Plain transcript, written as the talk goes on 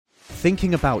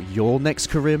thinking about your next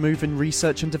career move in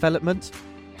research and development?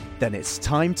 Then it's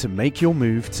time to make your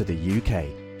move to the UK.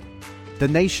 The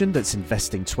nation that's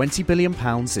investing £20 billion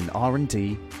in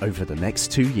R&D over the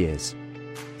next 2 years.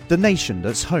 The nation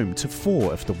that's home to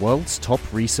 4 of the world's top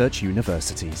research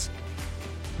universities.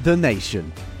 The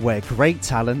nation where great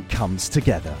talent comes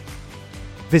together.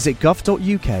 Visit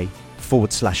gov.uk/great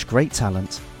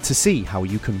talent to see how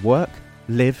you can work,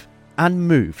 live and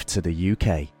move to the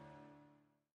UK.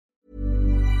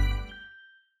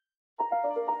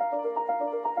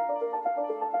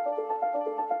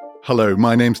 Hello,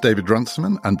 my name's David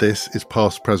Runciman, and this is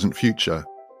Past, Present, Future.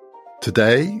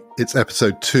 Today, it's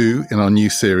episode 2 in our new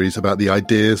series about the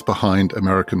ideas behind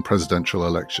American presidential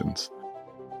elections.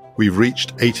 We've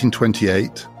reached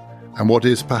 1828, and what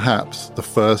is perhaps the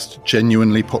first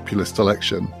genuinely populist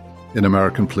election in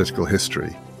American political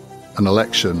history, an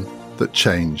election that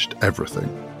changed everything.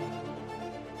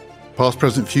 Past,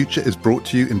 Present, Future is brought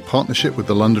to you in partnership with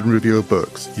the London Review of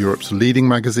Books, Europe's leading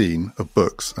magazine of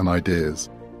books and ideas.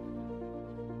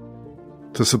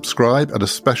 To subscribe at a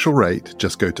special rate,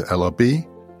 just go to lrb.me/ppf.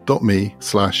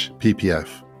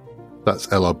 That's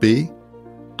lrb.me/ppf.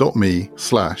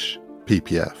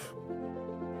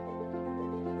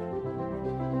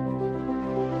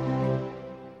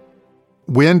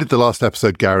 We ended the last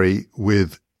episode, Gary,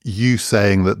 with you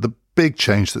saying that the big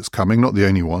change that's coming, not the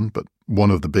only one, but one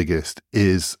of the biggest,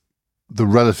 is the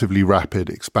relatively rapid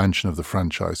expansion of the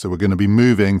franchise. So we're going to be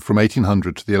moving from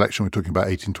 1800 to the election we're talking about,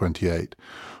 1828,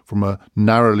 from a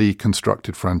narrowly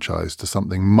constructed franchise to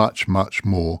something much, much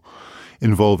more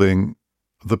involving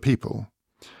the people.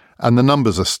 And the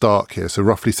numbers are stark here. So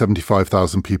roughly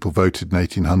 75,000 people voted in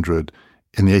 1800.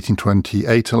 In the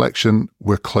 1828 election,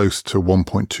 we're close to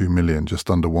 1.2 million, just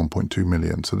under 1.2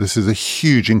 million. So this is a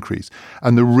huge increase.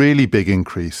 And the really big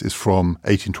increase is from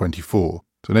 1824.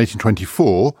 So in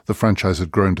 1824, the franchise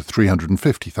had grown to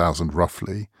 350,000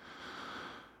 roughly.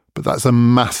 But that's a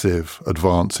massive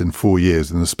advance in 4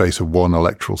 years in the space of one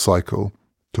electoral cycle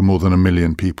to more than 1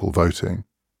 million people voting.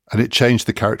 And it changed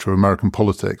the character of American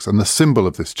politics. And the symbol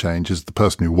of this change is the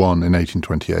person who won in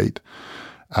 1828,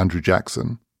 Andrew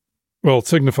Jackson. Well, it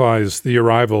signifies the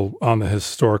arrival on the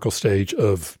historical stage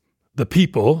of the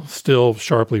people, still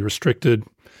sharply restricted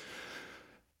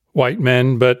white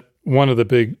men. But one of the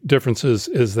big differences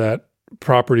is that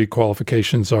property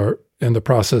qualifications are in the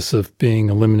process of being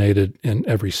eliminated in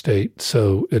every state.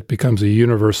 So it becomes a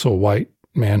universal white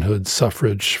manhood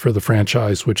suffrage for the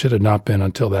franchise, which it had not been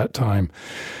until that time.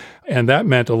 And that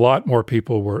meant a lot more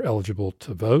people were eligible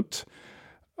to vote.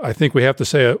 I think we have to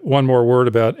say one more word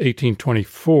about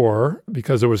 1824,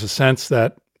 because there was a sense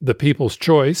that the people's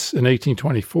choice in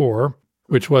 1824,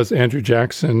 which was Andrew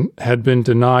Jackson, had been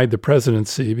denied the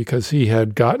presidency because he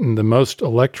had gotten the most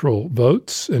electoral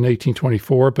votes in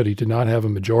 1824, but he did not have a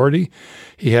majority.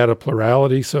 He had a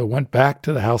plurality, so went back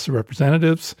to the House of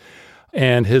Representatives.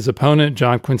 And his opponent,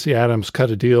 John Quincy Adams,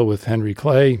 cut a deal with Henry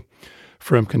Clay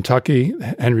from Kentucky.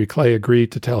 Henry Clay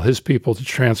agreed to tell his people to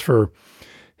transfer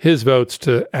his votes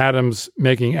to Adams,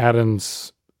 making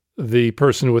Adams the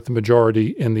person with the majority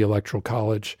in the Electoral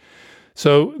College.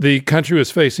 So the country was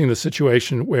facing the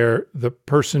situation where the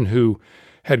person who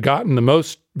had gotten the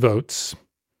most votes,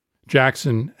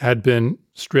 Jackson, had been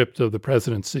stripped of the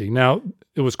presidency. Now,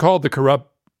 it was called the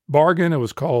corrupt bargain. It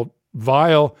was called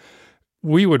vile.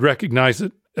 We would recognize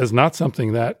it as not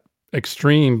something that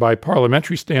extreme by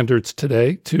parliamentary standards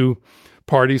today, two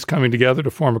parties coming together to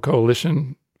form a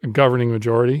coalition, a governing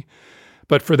majority.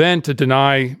 But for then to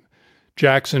deny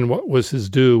Jackson what was his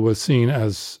due was seen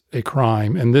as a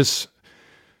crime. And this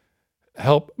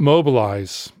helped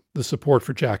mobilize the support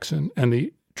for Jackson and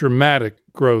the dramatic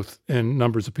growth in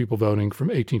numbers of people voting from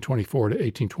 1824 to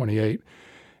 1828.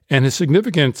 And his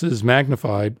significance is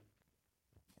magnified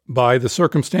by the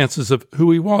circumstances of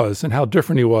who he was and how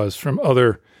different he was from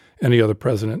any other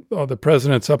president. The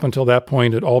presidents up until that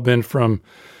point had all been from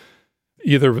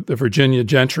either the Virginia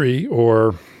gentry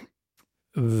or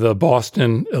the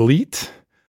Boston elite.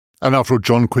 And after all,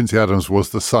 John Quincy Adams was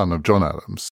the son of John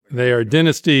Adams. They are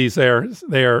dynasties. They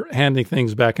are handing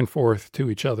things back and forth to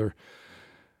each other.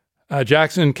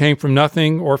 Jackson came from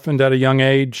nothing, orphaned at a young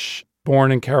age,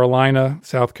 born in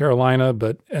South Carolina,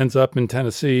 but ends up in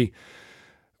Tennessee,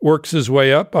 works his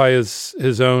way up by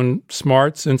his own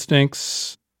smarts,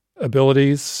 instincts,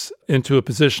 abilities into a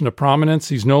position of prominence.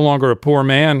 He's no longer a poor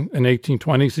man in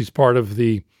 1820s. He's part of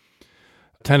the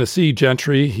Tennessee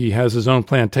gentry. He has his own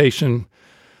plantation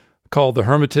called the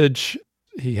Hermitage.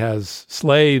 He has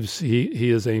slaves.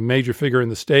 He is a major figure in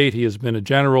the state. He has been a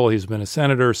general. He's been a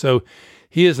senator. So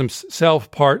he is himself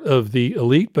part of the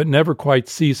elite, but never quite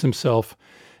sees himself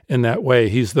in that way.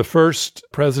 He's the first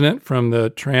president from the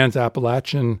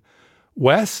Trans-Appalachian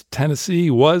West.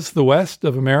 Tennessee was the West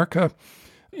of America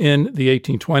in the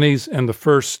 1820s, and the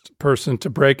first person to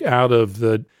break out of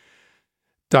the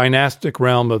dynastic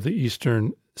realm of the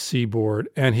Eastern Seaboard.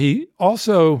 And he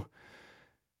also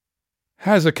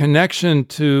has a connection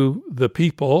to the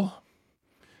people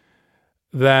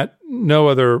that no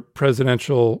other president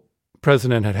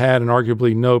had had, and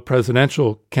arguably no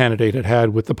presidential candidate had had,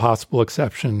 with the possible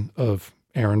exception of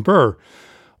Aaron Burr.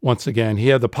 Once again, he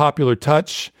had the popular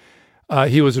touch.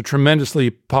 He was a tremendously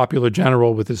popular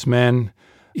general with his men.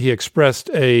 He expressed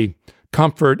a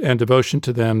comfort and devotion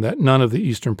to them that none of the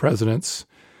Eastern presidents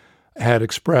had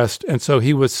expressed. And so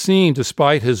he was seen,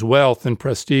 despite his wealth and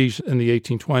prestige in the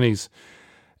 1820s,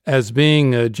 as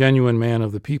being a genuine man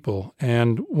of the people.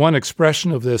 And one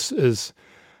expression of this is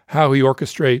how he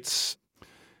orchestrates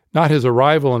not his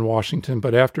arrival in Washington,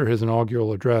 but after his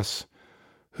inaugural address,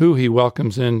 who he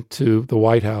welcomes into the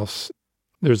White House.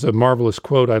 There's a marvelous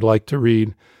quote I'd like to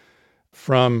read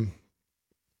from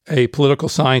a political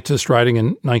scientist writing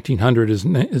in 1900. His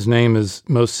name is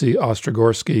Moisey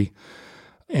Ostrogorsky.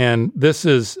 And this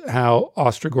is how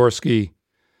Ostrogorsky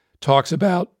talks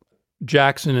about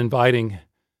Jackson inviting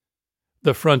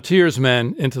the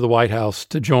frontiersmen into the White House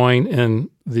to join in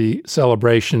the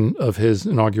celebration of his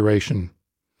inauguration.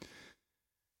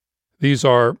 These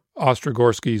are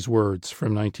Ostrogorsky's words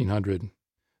from 1900.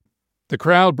 The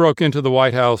crowd broke into the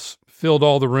White House, filled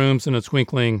all the rooms in a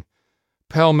twinkling,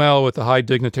 pell-mell with the high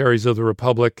dignitaries of the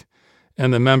Republic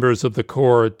and the members of the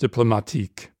Corps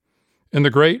Diplomatique. In the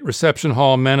great reception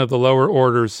hall, men of the lower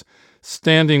orders,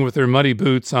 standing with their muddy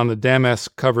boots on the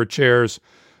damask-covered chairs,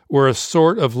 were a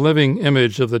sort of living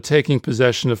image of the taking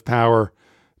possession of power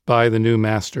by the new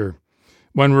master.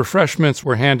 When refreshments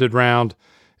were handed round,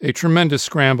 a tremendous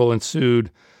scramble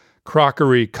ensued.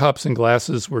 Crockery, cups, and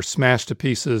glasses were smashed to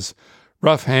pieces.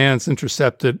 Rough hands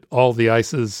intercepted all the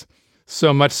ices,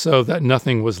 so much so that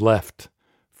nothing was left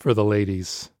for the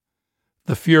ladies.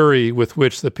 The fury with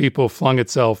which the people flung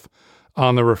itself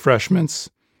on the refreshments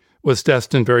was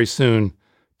destined very soon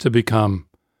to become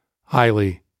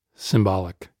highly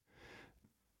symbolic.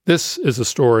 This is a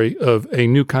story of a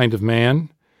new kind of man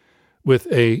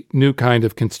with a new kind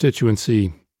of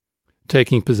constituency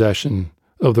taking possession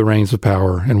of the reins of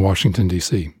power in Washington,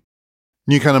 D.C.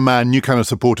 New kind of man, new kind of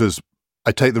supporters.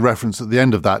 I take the reference at the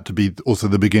end of that to be also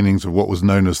the beginnings of what was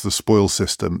known as the spoil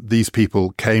system. These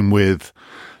people came with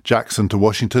Jackson to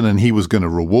Washington, and he was going to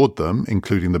reward them,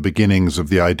 including the beginnings of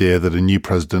the idea that a new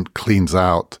president cleans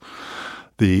out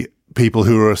the people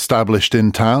who are established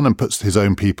in town and puts his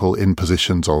own people in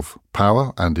positions of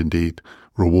power and indeed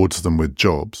rewards them with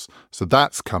jobs. So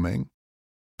that's coming.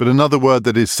 But another word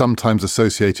that is sometimes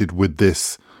associated with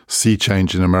this sea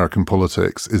change in American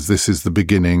politics is this is the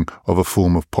beginning of a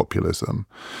form of populism.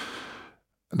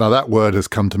 Now, that word has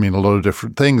come to mean a lot of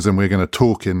different things, and we're going to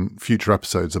talk in future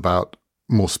episodes about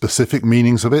more specific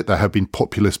meanings of it. There have been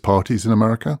populist parties in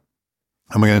America,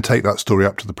 and we're going to take that story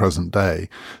up to the present day.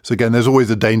 So again, there's always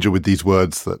a danger with these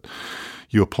words that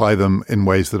you apply them in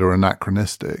ways that are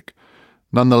anachronistic.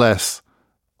 Nonetheless,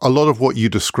 a lot of what you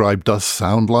describe does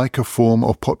sound like a form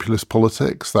of populist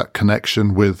politics, that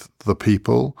connection with the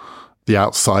people, the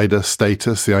outsider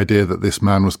status, the idea that this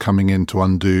man was coming in to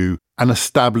undo an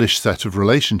established set of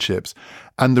relationships,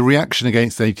 and the reaction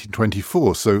against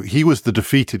 1824. So he was the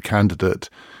defeated candidate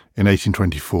in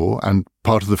 1824, and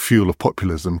part of the fuel of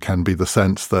populism can be the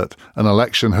sense that an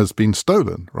election has been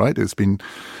stolen, right? It's been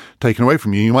taken away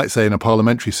from you. You might say in a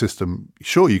parliamentary system,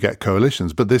 sure, you get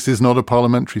coalitions, but this is not a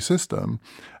parliamentary system.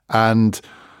 And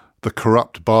the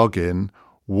corrupt bargain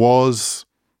was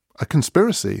a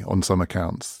conspiracy on some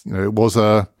accounts. You know, it was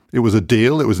a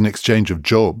deal. It was an exchange of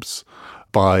jobs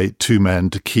by two men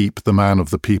to keep the man of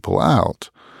the people out.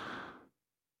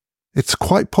 It's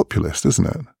quite populist, isn't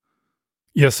it?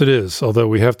 Yes, it is, although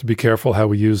we have to be careful how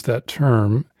we use that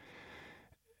term.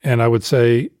 And I would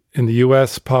say in the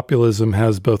U.S., populism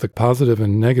has both a positive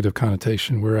and negative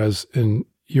connotation, whereas in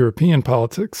European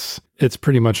politics, it's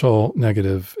pretty much all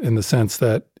negative in the sense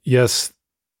that, yes,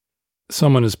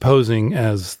 someone is posing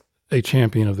as a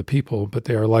champion of the people, but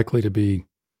they are likely to be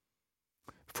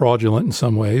fraudulent in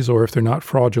some ways, or if they're not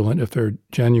fraudulent, if they're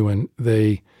genuine,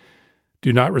 they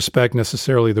do not respect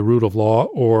necessarily the rule of law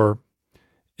or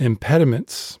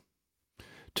impediments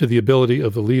to the ability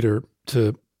of the leader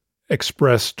to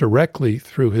express directly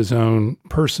through his own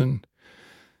person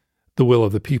the will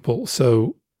of the people.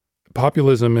 So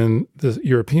populism in the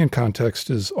European context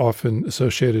is often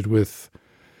associated with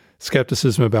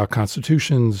skepticism about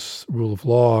constitutions, rule of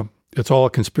law. It's all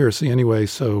a conspiracy anyway,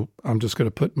 so I'm just going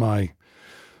to put my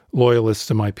loyalists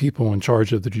to my people, in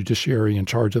charge of the judiciary, in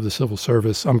charge of the civil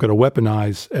service. I'm going to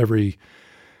weaponize every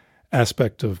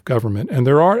aspect of government. And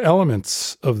there are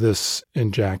elements of this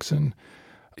in Jackson.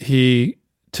 He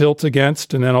tilts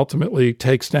against and then ultimately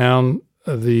takes down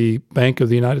the Bank of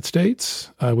the United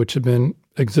States, which had been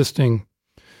existing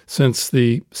since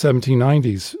the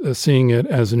 1790s, seeing it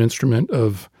as an instrument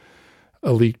of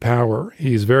elite power.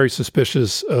 He's very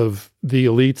suspicious of the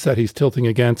elites that he's tilting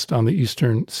against on the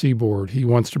eastern seaboard. He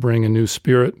wants to bring a new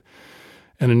spirit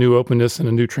and a new openness and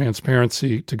a new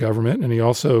transparency to government. And he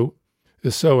also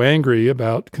is so angry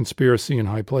about conspiracy in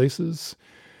high places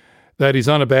that he's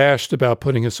unabashed about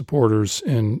putting his supporters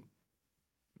in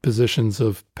positions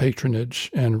of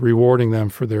patronage and rewarding them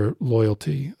for their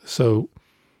loyalty. So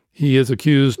he is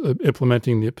accused of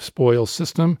implementing the spoils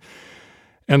system.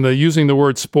 And using the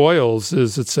word spoils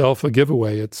is itself a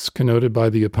giveaway. It's connoted by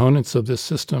the opponents of this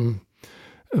system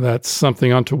that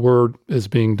something untoward is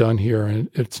being done here, and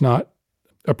it's not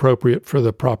appropriate for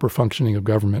the proper functioning of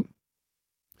government.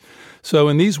 So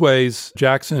in these ways,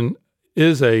 Jackson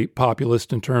is a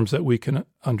populist in terms that we can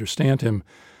understand him,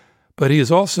 but he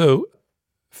is also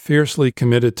fiercely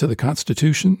committed to the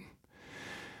Constitution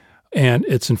and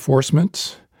its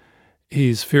enforcement.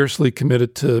 He's fiercely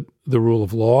committed to the rule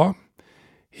of law.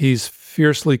 He's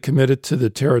fiercely committed to the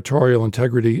territorial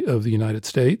integrity of the United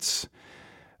States.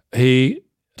 He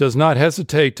does not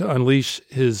hesitate to unleash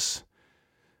his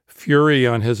fury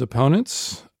on his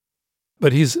opponents,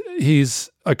 but he's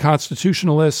a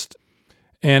constitutionalist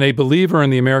and a believer in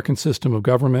the American system of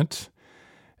government.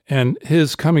 And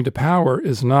his coming to power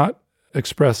is not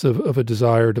expressive of a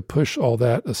desire to push all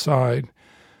that aside,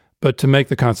 but to make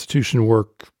the Constitution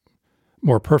work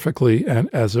more perfectly and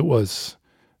as it was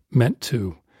meant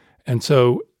to. And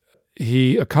so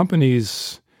he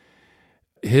accompanies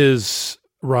his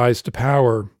rise to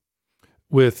power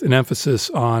with an emphasis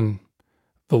on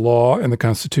the law and the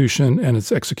Constitution and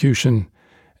its execution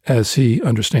as he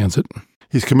understands it.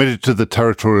 He's committed to the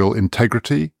territorial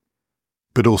integrity,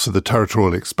 but also the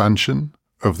territorial expansion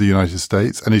of the United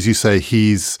States. And as you say,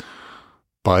 he's,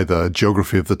 by the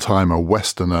geography of the time, a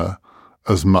Westerner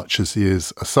as much as he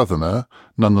is a Southerner.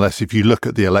 Nonetheless, if you look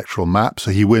at the electoral map, so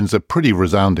he wins a pretty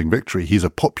resounding victory. He's a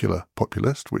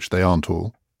populist, which they aren't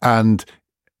all. And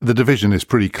the division is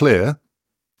pretty clear.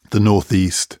 The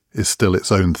Northeast is still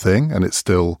its own thing, and it's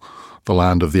still the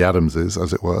land of the Adamses,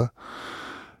 as it were.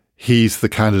 He's the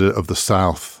candidate of the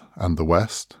South and the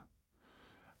West.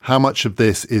 How much of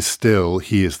this is still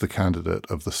he is the candidate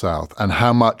of the South? And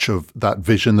how much of that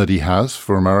vision that he has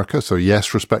for America, so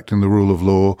yes, respecting the rule of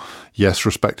law, yes,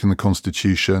 respecting the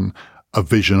Constitution, a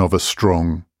vision of a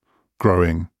strong,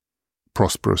 growing,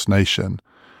 prosperous nation,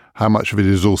 how much of it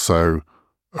is also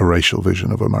a racial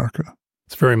vision of America?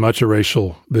 It's very much a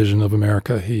racial vision of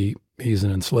America. He's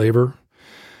an enslaver.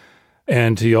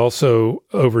 And he also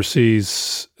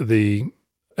oversees the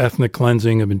ethnic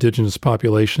cleansing of indigenous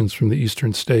populations from the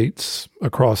eastern states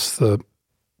across the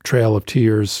Trail of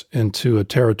Tears into a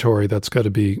territory that's got to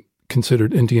be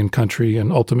considered Indian country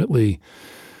and ultimately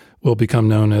will become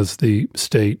known as the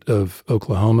state of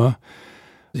Oklahoma.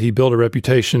 He built a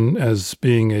reputation as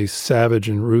being a savage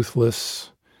and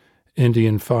ruthless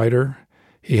Indian fighter.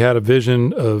 He had a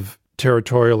vision of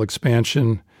territorial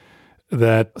expansion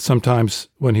that sometimes,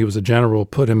 when he was a general,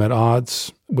 put him at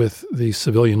odds with the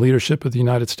civilian leadership of the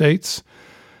United States.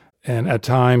 And at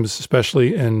times,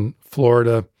 especially in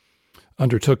Florida,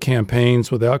 undertook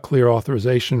campaigns without clear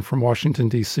authorization from Washington,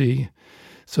 D.C.,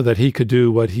 so that he could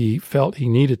do what he felt he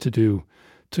needed to do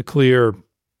to clear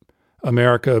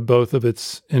America both of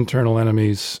its internal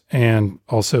enemies and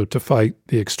also to fight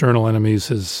the external enemies.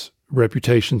 His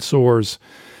reputation soars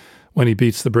when he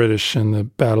beats the British in the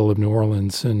Battle of New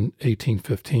Orleans in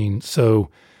 1815. So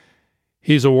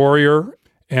he's a warrior,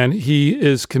 and he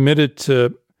is committed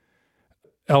to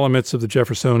elements of the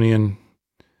Jeffersonian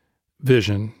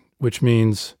vision, which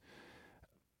means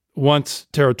once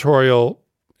territorial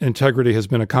integrity has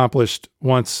been accomplished,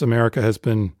 once America has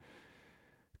been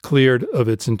cleared of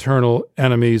its internal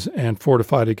enemies and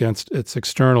fortified against its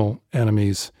external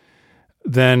enemies,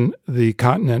 then the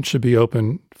continent should be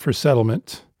open for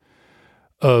settlement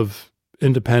of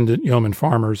independent yeoman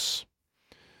farmers,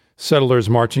 settlers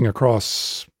marching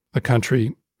across the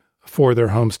country for their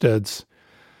homesteads,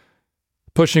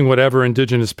 pushing whatever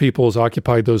indigenous peoples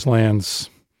occupied those lands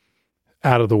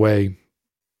out of the way,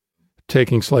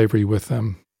 taking slavery with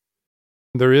them.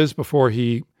 There is, before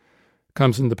he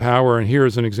comes into power, and here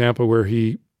is an example where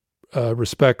he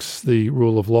respects the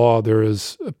rule of law. There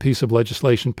is a piece of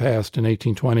legislation passed in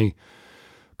 1820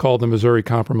 called the Missouri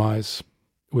Compromise,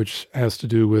 which has to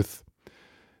do with,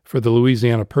 for the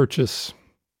Louisiana Purchase,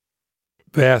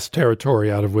 vast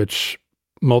territory out of which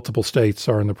multiple states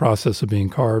are in the process of being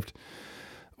carved.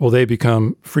 Will they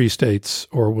become free states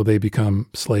or will they become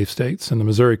slave states? And the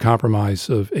Missouri Compromise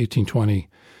of 1820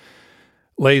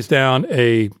 lays down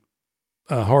a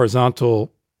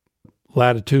horizontal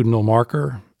latitudinal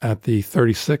marker at the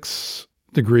 36th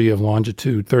degree of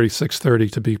longitude, 3630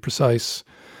 to be precise.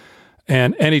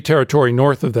 And any territory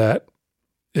north of that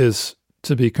is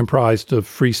to be comprised of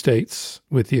free states,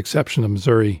 with the exception of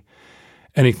Missouri.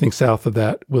 Anything south of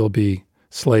that will be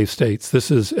slave states. This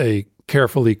is a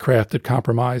carefully crafted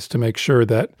compromise to make sure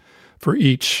that for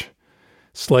each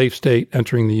slave state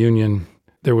entering the Union,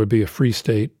 there would be a free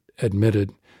state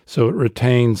admitted. So it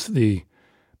retains the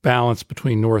balance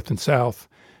between North and South.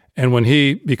 And when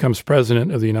he becomes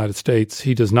president of the United States,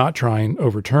 he does not try and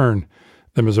overturn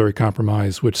the Missouri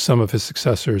Compromise, which some of his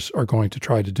successors are going to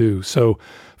try to do. So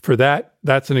for that,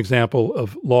 that's an example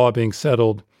of law being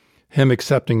settled, him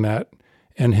accepting that,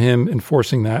 and him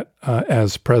enforcing that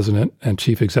as president and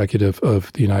chief executive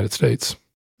of the United States.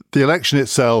 The election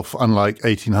itself, unlike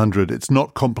 1800, it's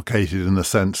not complicated in the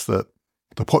sense that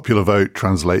the popular vote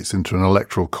translates into an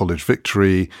electoral college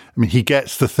victory. I mean, he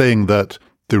gets the thing that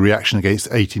the reaction against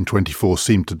 1824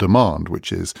 seemed to demand,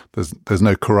 which is there's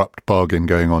no corrupt bargain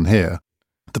going on here.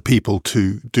 The people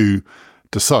do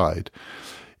decide.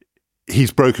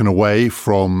 He's broken away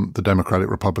from the Democratic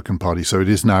Republican Party, so it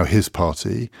is now his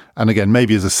party. And again,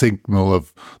 maybe as a signal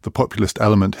of the populist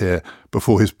element here,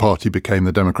 before his party became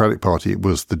the Democratic Party, it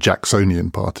was the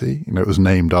Jacksonian Party. It was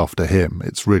named after him.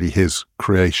 It's really his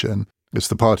creation. It's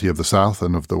the party of the South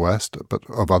and of the West, but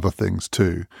of other things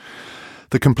too.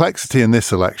 The complexity in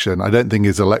this election, I don't think,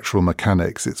 is electoral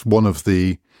mechanics. It's one of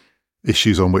the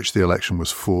issues on which the election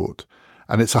was fought.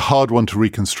 And it's a hard one to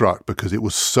reconstruct because it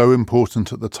was so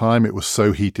important at the time. It was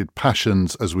so heated.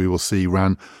 Passions, as we will see,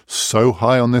 ran so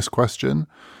high on this question.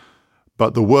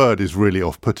 But the word is really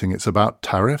off-putting. It's about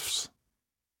tariffs.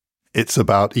 It's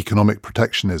about economic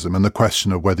protectionism and the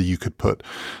question of whether you could put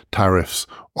tariffs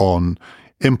on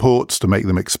imports to make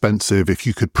them expensive, if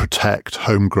you could protect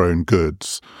homegrown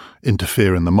goods,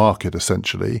 interfere in the market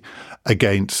essentially,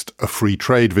 against a free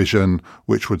trade vision,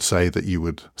 which would say that you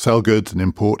would sell goods and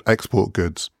export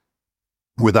goods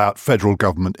without federal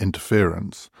government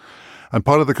interference. And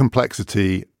part of the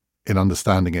complexity in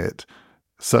understanding it,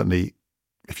 certainly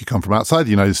if you come from outside the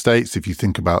United States, if you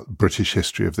think about British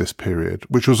history of this period,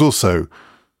 which was also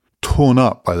torn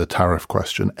up by the tariff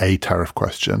question, a tariff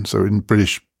question. So in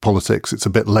British politics, it's a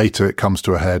bit later, it comes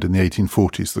to a head in the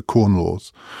 1840s, the Corn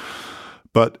Laws.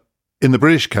 But in the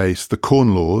British case, the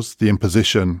Corn Laws, the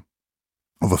imposition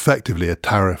of effectively a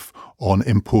tariff on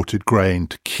imported grain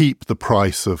to keep the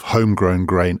price of homegrown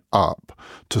grain up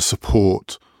to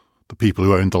support the people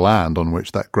who owned the land on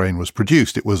which that grain was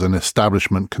produced. It was an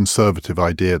establishment conservative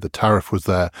idea. The tariff was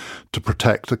there to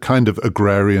protect a kind of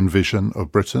agrarian vision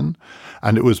of Britain,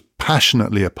 and it was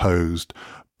passionately opposed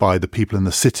by the people in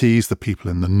the cities, the people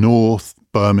in the north,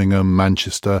 Birmingham,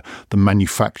 Manchester, the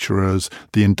manufacturers,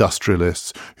 the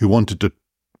industrialists who wanted to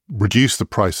reduce the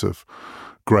price of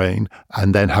grain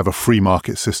and then have a free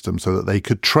market system so that they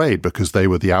could trade because they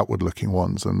were the outward-looking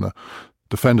ones. And the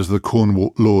defenders of the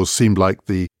Corn Laws seemed like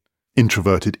the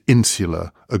introverted,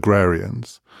 insular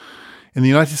agrarians. In the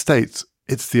United States,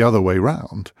 it's the other way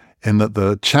round, in that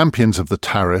the champions of the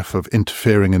tariff, of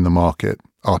interfering in the market,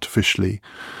 artificially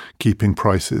keeping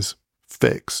prices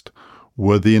fixed,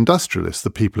 were the industrialists, the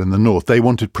people in the north. They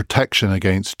wanted protection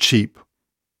against cheap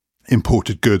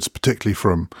imported goods, particularly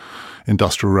from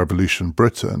Industrial Revolution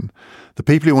Britain. The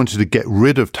people who wanted to get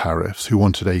rid of tariffs, who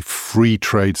wanted a free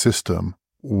trade system,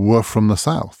 were from the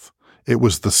South. It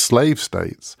was the slave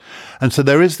states. And so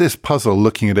there is this puzzle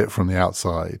looking at it from the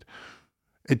outside.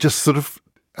 It just sort of,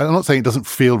 I'm not saying it doesn't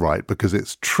feel right because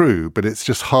it's true, but it's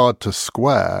just hard to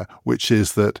square, which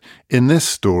is that in this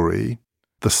story,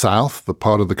 the South, the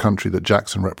part of the country that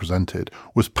Jackson represented,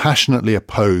 was passionately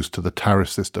opposed to the tariff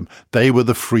system. They were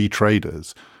the free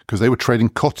traders because they were trading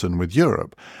cotton with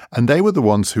Europe. And they were the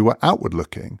ones who were outward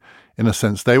looking. In a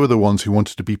sense, they were the ones who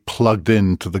wanted to be plugged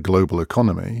into the global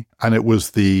economy. And it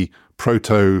was the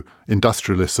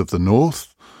proto-industrialists of the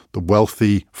North, the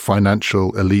wealthy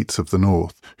financial elites of the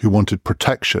North, who wanted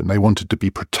protection. They wanted to be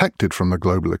protected from the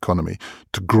global economy,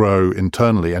 to grow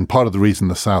internally. And part of the reason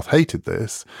the South hated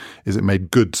this is it made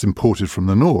goods imported from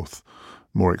the North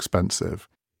more expensive.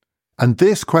 And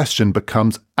this question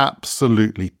becomes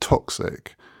absolutely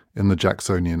toxic in the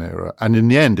Jacksonian era. And in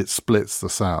the end, it splits the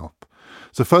South.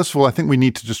 So first of all, I think we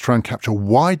need to just try and capture,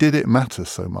 why did it matter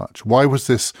so much? Why was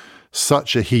this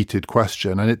such a heated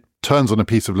question? And it turns on a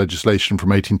piece of legislation from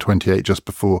 1828, just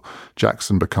before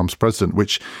Jackson becomes president,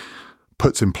 which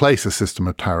puts in place a system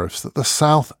of tariffs that the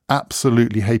South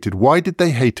absolutely hated. Why did they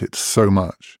hate it so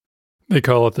much? They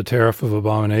call it the tariff of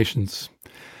abominations.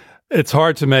 It's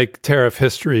hard to make tariff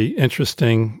history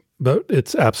interesting, but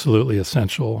it's absolutely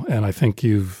essential. And I think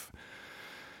you've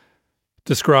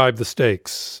described the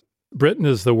stakes. Britain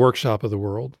is the workshop of the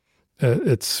world.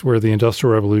 It's where the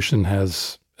Industrial Revolution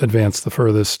has advanced the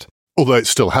furthest. Although it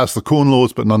still has the Corn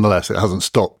Laws, but nonetheless, it hasn't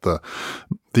stopped the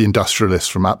industrialists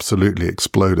from absolutely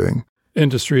exploding.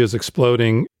 Industry is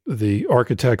exploding. The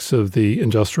architects of the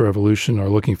Industrial Revolution are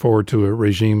looking forward to a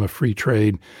regime of free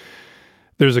trade.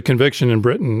 There's a conviction in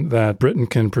Britain that Britain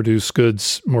can produce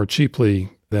goods more cheaply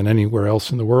than anywhere else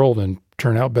in the world and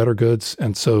turn out better goods.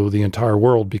 And so the entire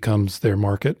world becomes their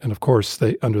market. And of course,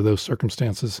 under those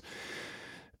circumstances,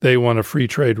 they want a free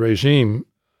trade regime.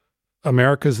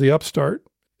 America's the upstart.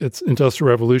 Its Industrial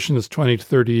Revolution is 20 to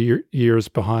 30 years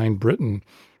behind Britain.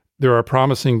 There are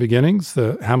promising beginnings.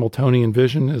 The Hamiltonian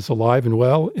vision is alive and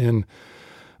well in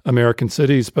American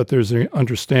cities, but there's an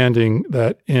understanding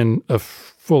that in a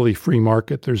fully free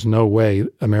market, there's no way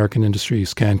American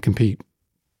industries can compete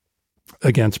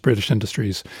against British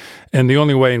industries. And the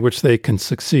only way in which they can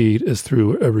succeed is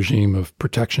through a regime of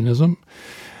protectionism.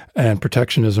 And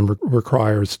protectionism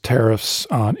requires tariffs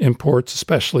on imports,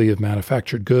 especially of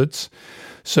manufactured goods,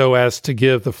 so as to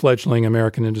give the fledgling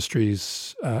American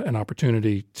industries an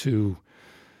opportunity to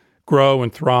grow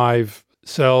and thrive,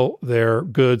 sell their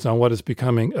goods on what is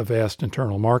becoming a vast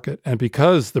internal market. And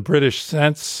because the British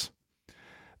sense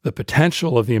the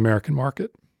potential of the American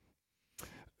market,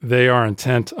 they are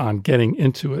intent on getting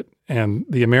into it. And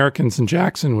the Americans in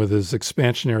Jackson, with his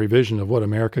expansionary vision of what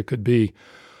America could be,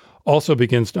 also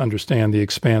begins to understand the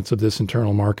expanse of this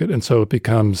internal market. And so it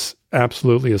becomes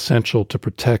absolutely essential to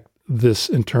protect this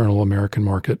internal American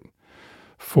market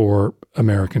for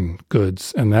American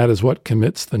goods. And that is what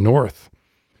commits the North,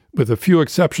 with a few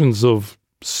exceptions of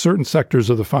certain sectors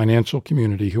of the financial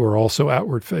community who are also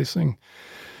outward facing,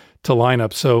 to line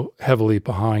up so heavily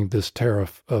behind this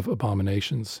tariff of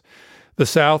abominations. The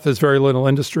South has very little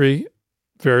industry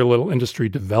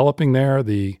developing there.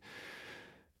 The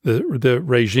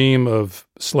regime of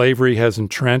slavery has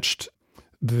entrenched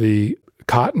the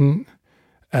cotton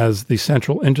as the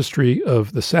central industry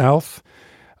of the South.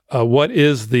 What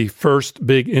is the first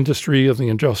big industry of the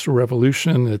Industrial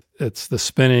Revolution? It's the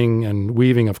spinning and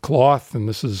weaving of cloth, and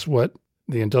this is what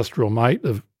the industrial might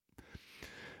of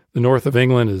the north of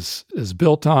England is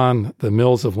built on. The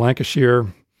mills of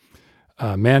Lancashire,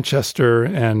 Manchester,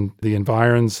 and the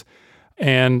environs.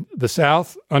 And the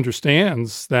South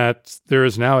understands that there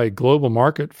is now a global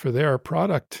market for their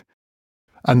product.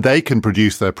 And they can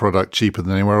produce their product cheaper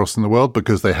than anywhere else in the world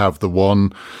because they have the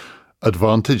one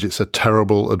advantage. It's a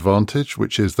terrible advantage,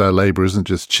 which is their labor isn't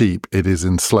just cheap, it is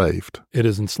enslaved. It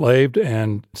is enslaved.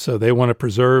 And so they want to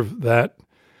preserve that,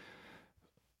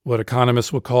 what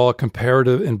economists would call a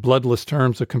comparative, in bloodless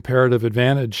terms, a comparative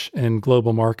advantage in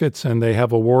global markets. And they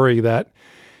have a worry that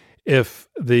if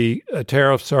the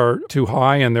tariffs are too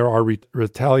high and there are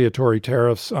retaliatory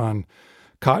tariffs on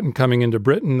cotton coming into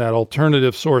Britain, that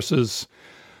alternative sources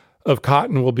of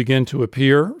cotton will begin to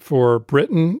appear for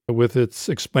Britain with its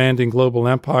expanding global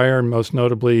empire, most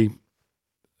notably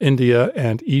India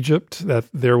and Egypt, that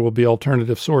there will be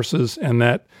alternative sources, and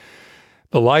that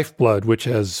the lifeblood, which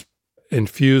has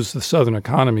infused the Southern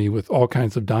economy with all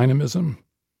kinds of dynamism,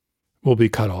 will be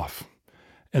cut off.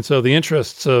 And so the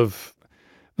interests of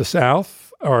the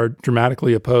South are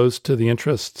dramatically opposed to the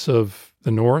interests of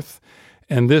the North.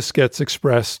 And this gets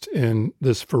expressed in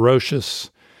this ferocious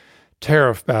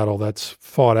tariff battle that's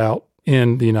fought out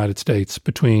in the United States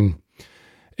between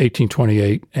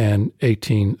 1828 and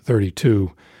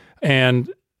 1832.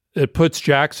 And it puts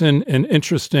Jackson in an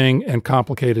interesting and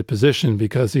complicated position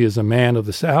because he is a man of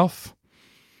the South.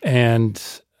 And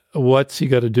what's he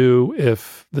got to do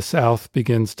if the South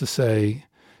begins to say,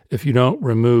 if you don't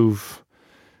remove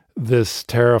this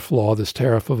tariff law, this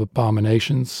tariff of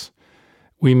abominations,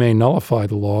 we may nullify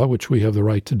the law, which we have the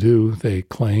right to do, they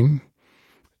claim.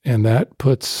 And that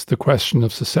puts the question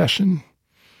of secession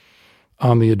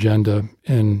on the agenda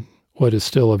in what is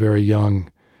still a very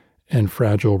young and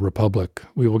fragile republic.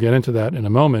 We will get into that in a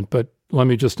moment, but let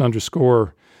me just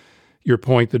underscore your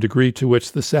point, the degree to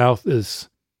which the South is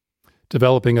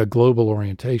developing a global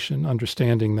orientation,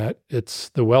 understanding that it's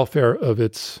the welfare of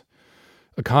its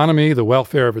economy, the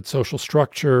welfare of its social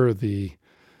structure, the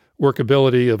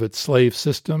workability of its slave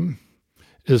system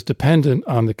is dependent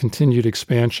on the continued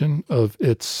expansion of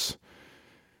its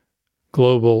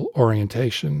global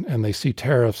orientation, and they see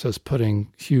tariffs as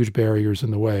putting huge barriers in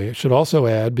the way. I should also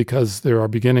add, because there are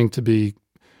beginning to be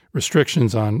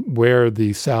restrictions on where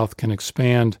the South can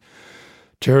expand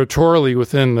Territorially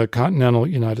within the continental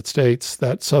United States,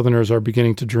 that Southerners are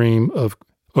beginning to dream of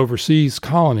overseas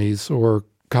colonies or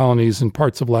colonies in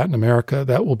parts of Latin America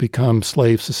that will become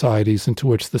slave societies into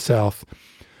which the South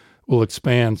will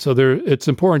expand. So it's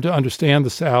important to understand the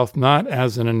South not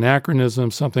as an anachronism,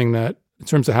 something that, in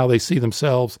terms of how they see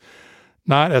themselves,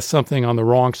 not as something on the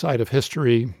wrong side of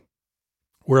history,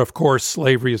 where, of course,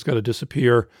 slavery is going to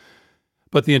disappear,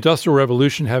 but the Industrial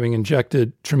Revolution having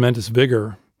injected tremendous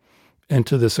vigor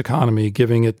into this economy,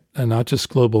 giving it not just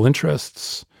global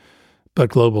interests, but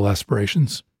global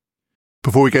aspirations.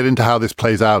 Before we get into how this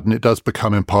plays out, and it does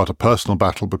become in part a personal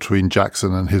battle between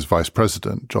Jackson and his vice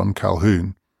president, John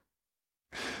Calhoun,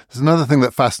 there's another thing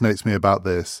that fascinates me about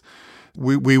this.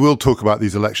 We will talk about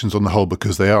these elections on the whole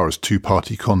because they are as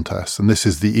two-party contests, and this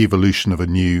is the evolution of a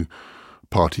new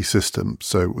party system.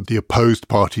 So the opposed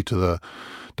party to the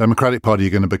Democratic Party are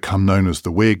going to become known as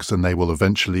the Whigs, and they will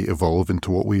eventually evolve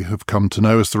into what we have come to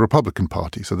know as the Republican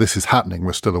Party. So this is happening.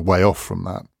 We're still a way off from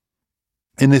that.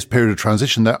 In this period of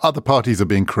transition, there are other parties are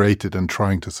being created and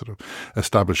trying to sort of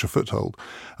establish a foothold.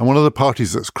 And one of the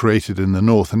parties that's created in the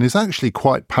North and is actually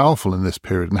quite powerful in this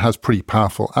period and has pretty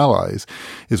powerful allies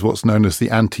is what's known as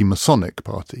the Anti-Masonic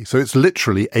Party. So it's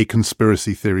literally a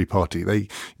conspiracy theory party.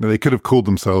 They could have called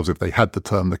themselves, if they had the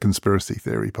term, the Conspiracy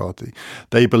Theory Party.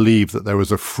 They believed that there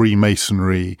was a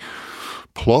Freemasonry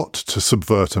plot to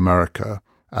subvert America,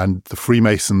 and the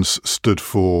Freemasons stood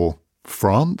for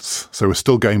France. So we're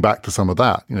still going back to some of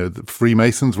that. The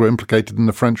Freemasons were implicated in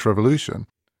the French Revolution.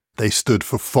 They stood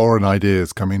for foreign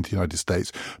ideas coming to the United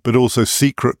States, but also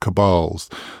secret cabals.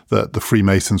 That the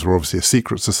Freemasons were obviously a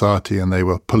secret society and they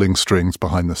were pulling strings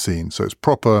behind the scenes. So it's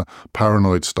proper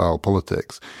paranoid style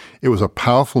politics. It was a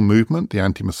powerful movement, the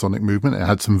anti-Masonic movement. It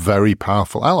had some very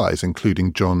powerful allies,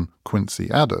 including John Quincy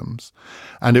Adams.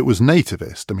 And it was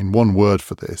nativist. I mean, one word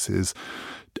for this is,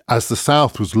 as the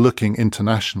South was looking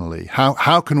internationally,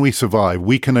 how can we survive?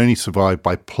 We can only survive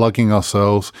by plugging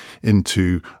ourselves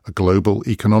into a global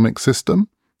economic system,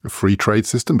 a free trade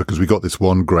system, because we got this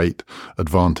one great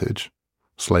advantage,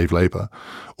 slave labor.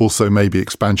 Also maybe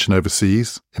expansion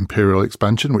overseas, imperial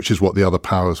expansion, which is what the other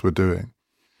powers were doing.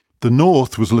 The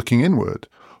North was looking inward,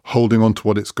 holding on to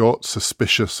what it's got,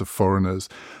 suspicious of foreigners.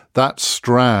 That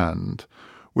strand,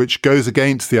 which goes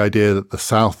against the idea that the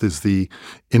South is the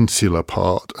insular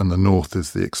part and the North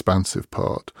is the expansive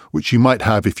part, which you might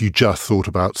have if you just thought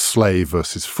about slave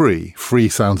versus free. Free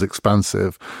sounds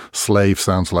expansive. Slave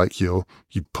sounds like you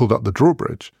pulled up the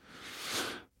drawbridge.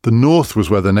 The North was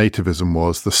where the nativism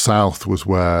was. The South was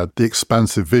where the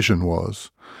expansive vision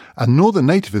was. And Northern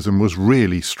nativism was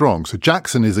really strong. So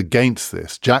Jackson is against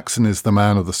this. Jackson is the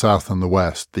man of the South and the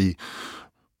West, the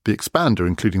expander,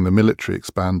 including the military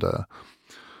expander.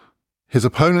 His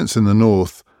opponents in the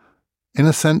North, in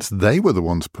a sense, they were the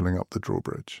ones pulling up the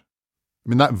drawbridge. I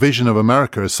mean, that vision of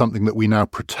America is something that we now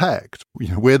protect.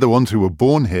 We're the ones who were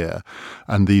born here,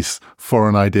 and these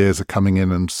foreign ideas are coming in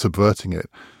and subverting it.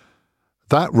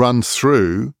 That runs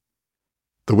through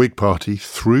the Whig Party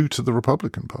through to the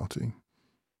Republican Party.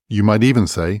 You might even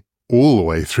say all the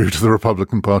way through to the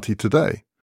Republican Party today.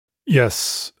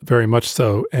 Yes, very much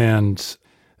so. And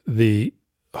the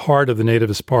heart of the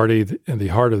Nativist Party and the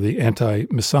heart of the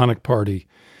Anti-Masonic Party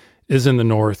is in the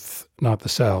North, not the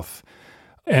South.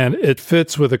 And it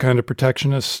fits with a kind of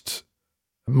protectionist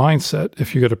mindset.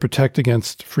 If you're going to protect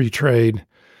against free trade,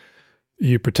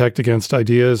 you protect against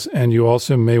ideas, and you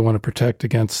also may want to protect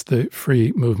against the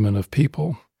free movement of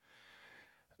people.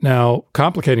 Now,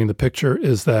 complicating the picture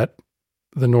is that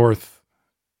the North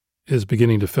is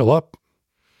beginning to fill up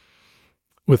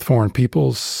with foreign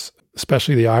peoples,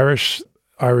 especially the Irish.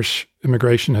 Irish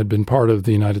immigration had been part of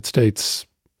the United States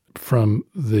from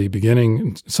the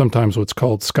beginning, sometimes what's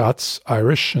called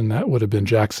Scots-Irish, and that would have been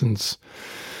Jackson's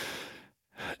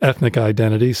ethnic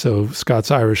identity. So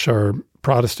Scots-Irish are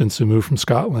Protestants who moved from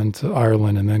Scotland to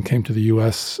Ireland and then came to the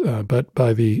U.S. But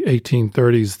by the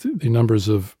 1830s, the numbers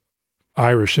of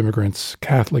Irish immigrants,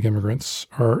 Catholic immigrants,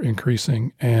 are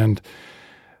increasing. And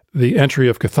the entry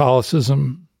of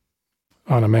Catholicism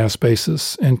on a mass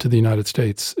basis into the United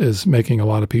States is making a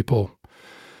lot of people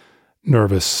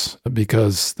nervous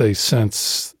because they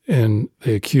accuse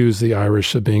the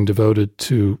Irish of being devoted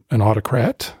to an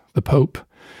autocrat, the Pope,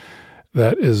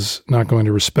 that is not going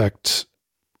to respect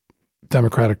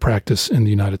democratic practice in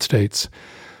the United States.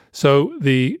 So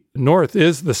the North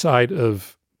is the site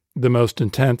of the most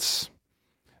intense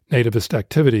nativist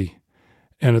activity,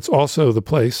 and it's also the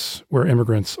place where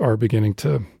immigrants are beginning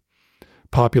to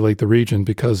populate the region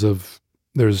because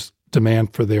there's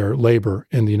demand for their labor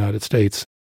in the United States.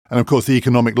 And of course, the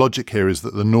economic logic here is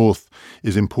that the North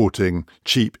is importing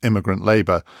cheap immigrant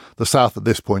labor. The South at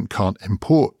this point can't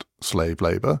import slave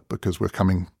labor because we're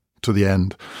coming to the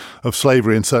end of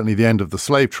slavery and certainly the end of the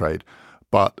slave trade.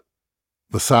 But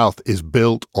the South is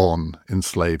built on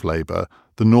enslaved labor.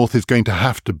 The North is going to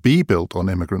have to be built on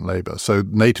immigrant labor. So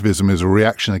nativism is a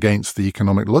reaction against the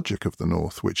economic logic of the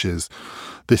North, which is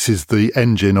this is the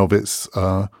engine of its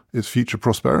future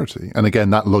prosperity. And again,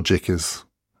 that logic is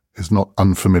not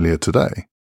unfamiliar today.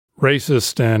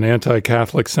 Racist and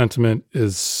anti-Catholic sentiment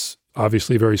is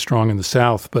obviously very strong in the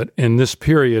South, but in this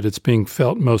period, it's being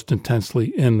felt most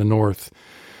intensely in the North.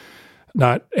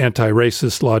 Not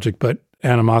anti-racist logic, but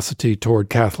animosity toward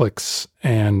Catholics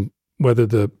and whether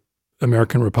the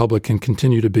American Republic can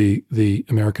continue to be the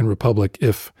American Republic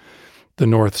if the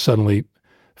North suddenly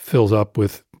fills up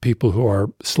with people who are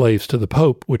slaves to the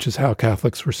Pope, which is how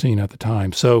Catholics were seen at the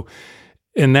time. So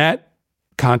in that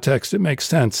context, it makes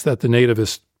sense that the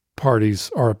nativist parties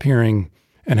are appearing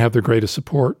and have their greatest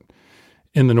support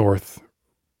in the North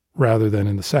rather than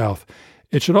in the South.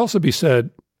 It should also be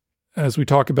said, as we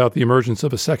talk about the emergence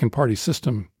of a second party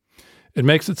system, it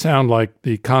makes it sound like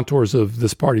the contours of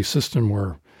this party system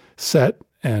were set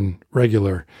and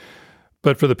regular.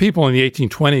 But for the people in the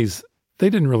 1820s, they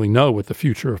didn't really know what the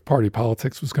future of party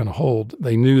politics was going to hold.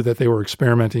 They knew that they were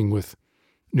experimenting with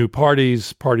new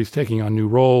parties taking on new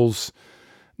roles,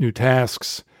 new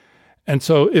tasks. And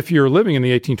so if you're living in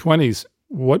the 1820s,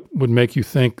 what would make you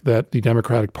think that the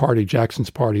Democratic Party, Jackson's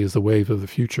party, is the wave of the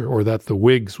future, or that the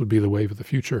Whigs would be the wave of the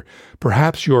future?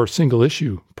 Perhaps your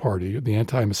single-issue party, the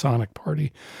anti-Masonic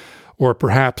party, or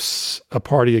perhaps a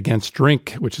party against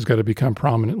drink, which is going to become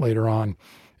prominent later on,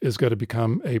 is going to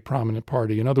become a prominent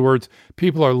party. In other words,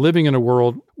 people are living in a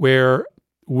world where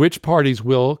which parties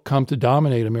will come to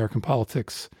dominate American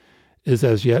politics is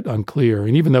as yet unclear.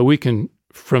 And even though we can,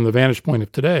 from the vantage point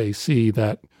of today, see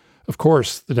that, of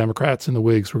course, the Democrats and the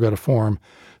Whigs were going to form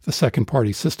the second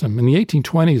party system. In the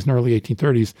 1820s and early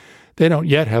 1830s, they don't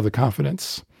yet have the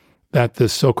confidence that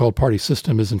this so-called party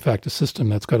system is in fact a system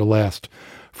that's going to last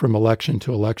from election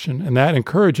to election. And that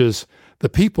encourages the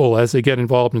people, as they get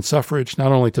involved in suffrage,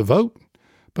 not only to vote,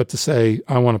 but to say,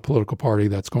 I want a political party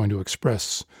that's going to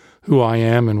express who I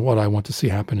am and what I want to see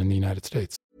happen in the United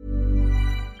States.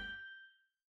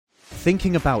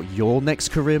 Thinking about your next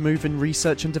career move in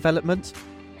research and development?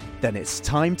 Then it's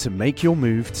time to make your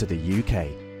move to the UK.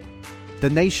 The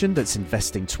nation that's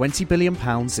investing £20 billion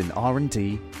in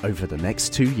R&D over the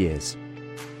next 2 years.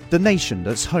 The nation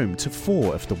that's home to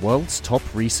 4 of the world's top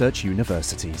research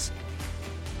universities.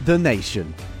 The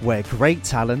nation where great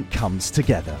talent comes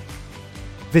together.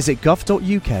 Visit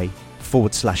gov.uk/great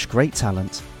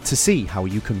talent to see how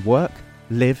you can work,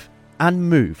 live, and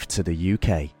move to the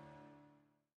UK.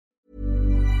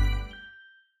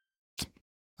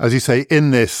 As you say,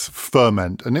 in this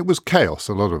ferment, and it was chaos,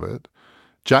 a lot of it,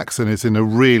 Jackson is in a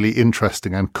really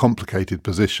interesting and complicated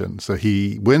position. So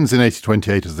he wins in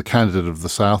 1828 as the candidate of the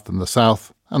South, and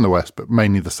the West, but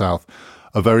mainly the South,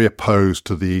 are very opposed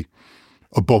to the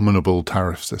abominable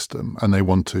tariff system, and they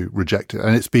want to reject it.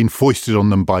 And it's been foisted on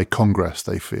them by Congress,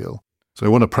 they feel. So they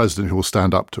want a president who will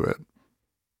stand up to it.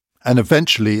 And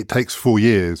eventually, it takes 4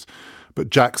 years, but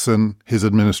Jackson, his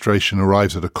administration,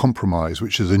 arrives at a compromise,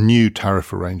 which is a new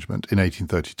tariff arrangement in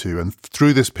 1832. And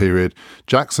through this period,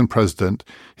 Jackson president,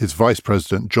 his vice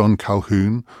president, John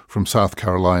Calhoun from South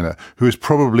Carolina, who is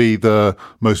probably the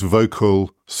most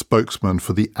vocal spokesman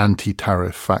for the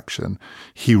anti-tariff faction,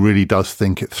 he really does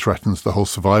think it threatens the whole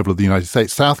survival of the United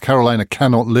States. South Carolina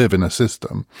cannot live in a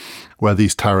system where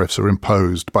these tariffs are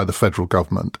imposed by the federal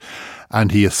government.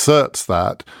 And he asserts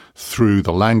that through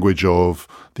the language of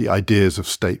the ideas of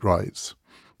state rights.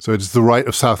 So it is the right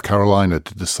of South Carolina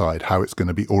to decide how it's going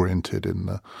to be oriented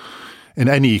in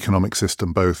any economic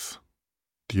system, both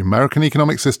the American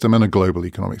economic system and a global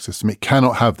economic system. It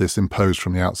cannot have this imposed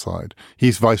from the outside.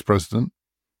 He's vice president.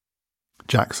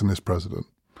 Jackson is president.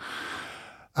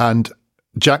 And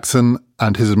Jackson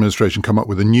and his administration come up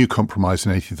with a new compromise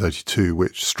in 1832,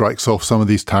 which strikes off some of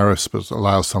these tariffs but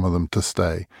allows some of them to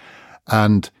stay.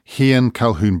 And he and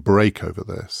Calhoun break over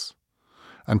this.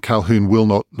 And Calhoun will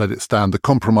not let it stand. The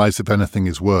compromise, if anything,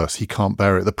 is worse. He can't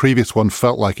bear it. The previous one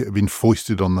felt like it had been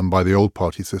foisted on them by the old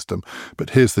party system.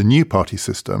 But here's the new party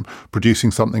system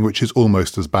producing something which is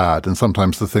almost as bad. And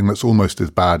sometimes the thing that's almost as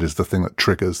bad is the thing that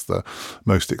triggers the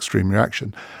most extreme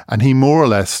reaction. And he more or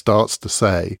less starts to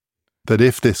say that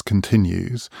if this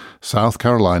continues, South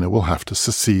Carolina will have to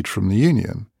secede from the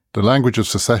Union. The language of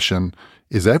secession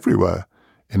is everywhere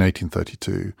in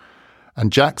 1832.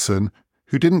 And Jackson,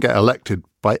 who didn't get elected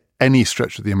by any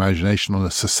stretch of the imagination on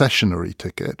a secessionary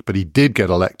ticket, but he did get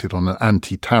elected on an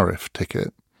anti-tariff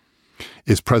ticket,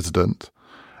 is president,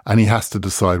 and he has to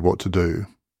decide what to do.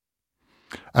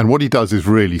 And what he does is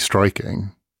really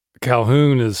striking.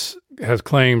 Calhoun has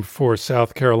claimed for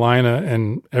South Carolina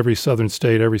and every southern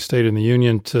state, every state in the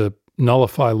Union, to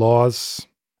nullify laws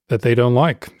that they don't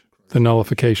like, the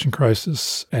nullification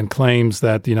crisis, and claims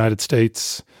that the United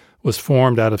States was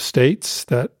formed out of states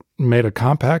that made a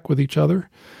compact with each other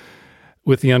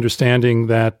with the understanding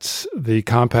that the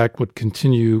compact would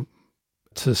continue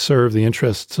to serve the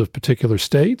interests of particular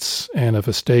states. And if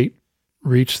a state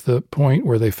reached the point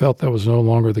where they felt that was no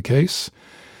longer the case,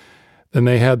 then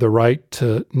they had the right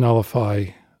to nullify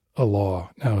a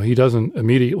law. Now, he doesn't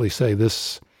immediately say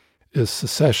this is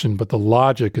secession, but the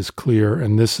logic is clear,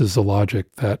 and this is the logic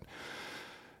that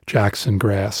Jackson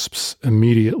grasps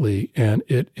immediately, and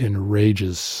it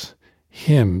enrages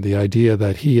him, the idea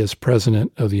that he is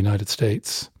president of the United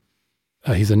States.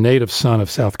 He's a native son of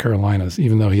South Carolina,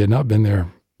 even though he had not been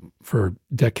there for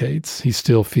decades. He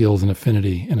still feels an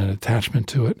affinity and an attachment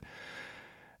to it.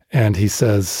 And he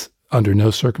says, under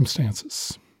no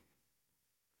circumstances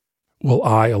will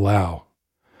I allow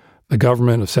the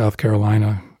government of South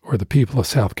Carolina or the people of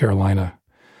South Carolina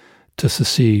to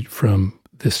secede from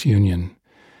this union.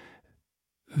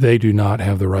 They do not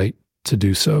have the right to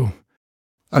do so.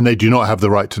 And they do not have the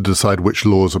right to decide which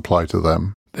laws apply to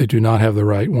them. They do not have the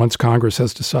right. Once Congress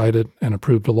has decided and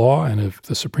approved a law, and if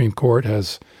the Supreme Court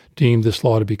has deemed this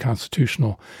law to be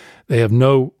constitutional, they have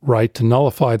no right to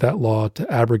nullify that law, to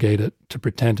abrogate it, to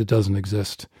pretend it doesn't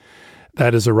exist.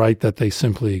 That is a right that they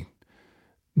simply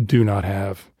do not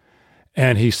have.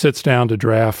 And he sits down to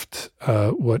draft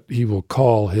what he will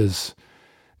call his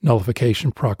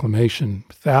nullification proclamation,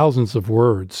 thousands of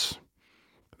words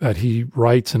that he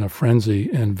writes in a frenzy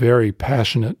and very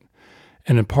passionate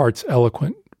and imparts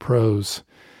eloquent prose,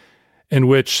 in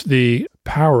which the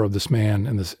power of this man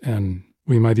and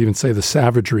we might even say the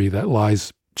savagery that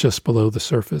lies just below the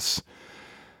surface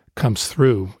comes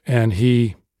through. And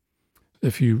he,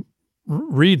 if you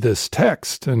read this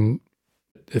text, and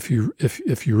if you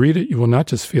read it, you will not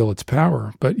just feel its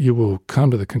power, but you will come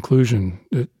to the conclusion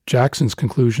that Jackson's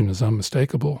conclusion is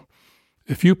unmistakable.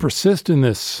 If you persist in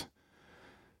this,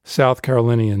 South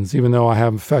Carolinians, even though I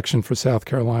have affection for South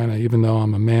Carolina, even though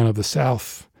I'm a man of the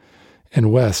South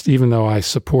and West, even though I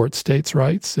support states'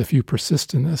 rights, if you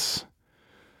persist in this,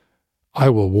 I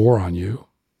will war on you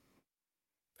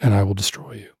and I will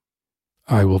destroy you.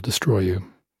 I will destroy you.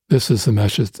 This is the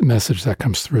message that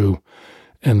comes through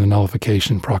in the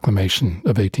Nullification Proclamation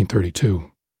of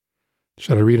 1832.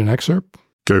 Should I read an excerpt?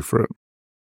 Go for it.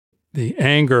 The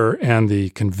anger and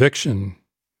the conviction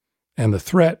and the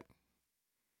threat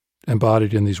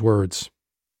embodied in these words.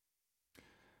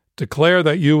 Declare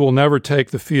that you will never take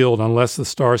the field unless the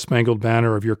star-spangled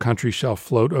banner of your country shall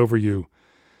float over you,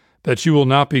 that you will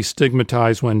not be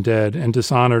stigmatized when dead and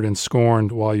dishonored and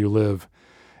scorned while you live,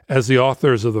 as the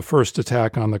authors of the first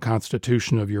attack on the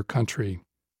Constitution of your country.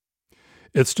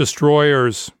 Its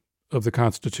destroyers of the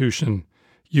Constitution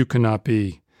you cannot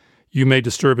be. You may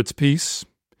disturb its peace.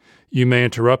 You may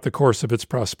interrupt the course of its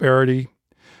prosperity.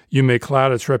 You may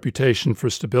cloud its reputation for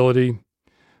stability,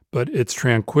 but its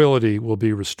tranquility will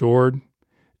be restored,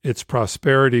 its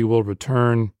prosperity will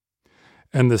return,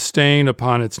 and the stain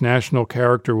upon its national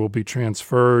character will be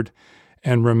transferred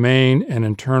and remain an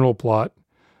internal blot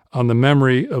on the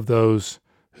memory of those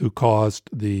who caused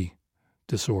the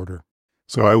disorder.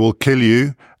 So I will kill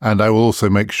you, and I will also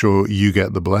make sure you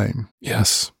get the blame.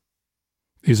 Yes.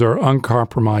 These are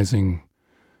uncompromising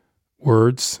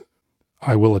words.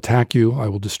 I will attack you. I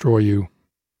will destroy you.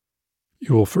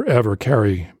 You will forever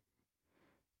carry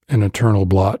an eternal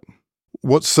blot.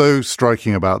 What's so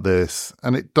striking about this,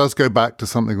 and it does go back to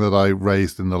something that I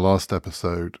raised in the last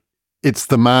episode, it's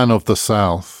the man of the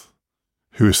South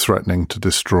who is threatening to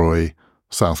destroy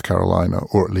South Carolina,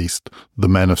 or at least the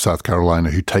men of South Carolina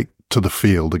who take to the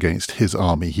field against his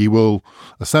army. He will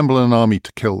assemble an army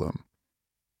to kill them.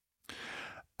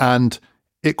 And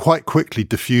it quite quickly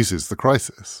diffuses the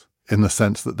crisis, in the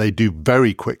sense that they do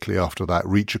very quickly after that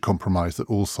reach a compromise that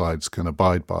all sides can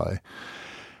abide by.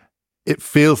 It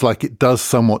feels like it does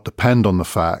somewhat depend on the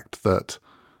fact that,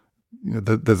 you know,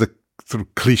 there's a sort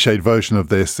of cliched version of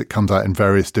this. It comes out in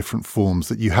various different forms,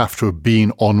 that you have to have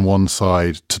been on one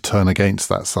side to turn against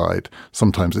that side.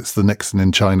 Sometimes it's the Nixon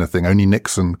in China thing. Only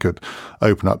Nixon could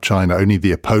open up China. Only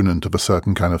the opponent of a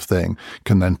certain kind of thing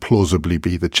can then plausibly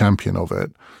be the champion of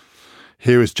it.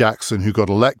 Here is Jackson, who got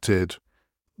elected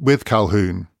with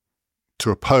Calhoun to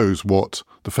oppose what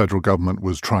the federal government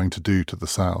was trying to do to the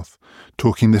South,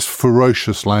 talking this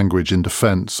ferocious language in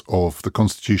defense of the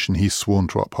Constitution he's sworn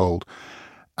to uphold.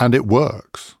 And it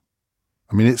works.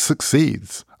 I mean, it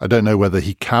succeeds. I don't know whether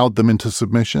he cowed them into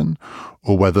submission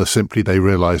or whether simply they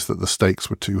realized that the stakes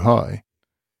were too high.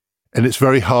 And it's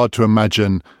very hard to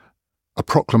imagine a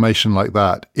proclamation like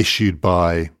that issued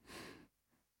by,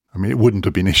 I mean, it wouldn't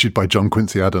have been issued by John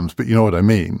Quincy Adams, but you know what I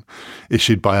mean,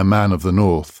 issued by a man of the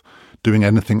North, doing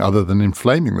anything other than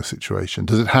inflaming the situation.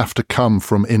 Does it have to come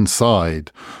from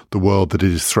inside the world that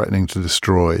it is threatening to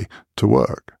destroy to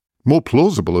work? More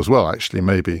plausible as well, actually,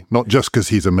 maybe, not just because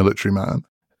he's a military man.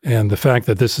 And the fact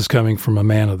that this is coming from a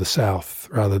man of the South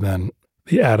rather than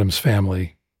the Adams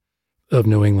family of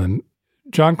New England.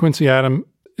 John Quincy Adams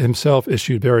himself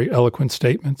issued very eloquent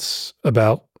statements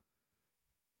about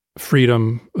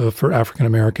freedom for African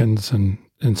Americans and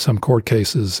in some court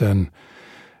cases.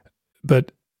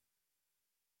 But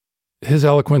his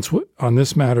eloquence on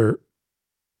this matter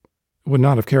would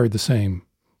not have carried the same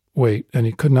weight, and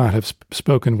he could not have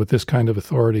spoken with this kind of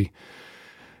authority.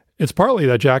 It's partly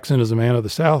that Jackson is a man of the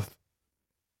South.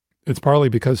 It's partly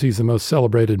because he's the most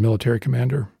celebrated military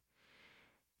commander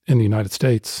in the United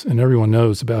States, and everyone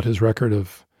knows about his record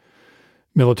of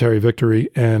military victory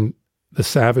and the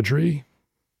savagery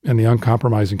and the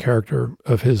uncompromising character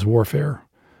of his warfare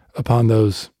upon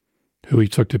those who he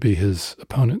took to be his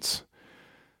opponents.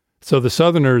 So the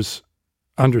Southerners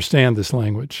understand this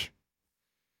language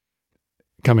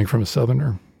coming from a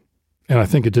Southerner. And I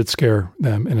think it did scare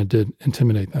them and it did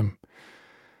intimidate them.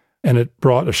 And it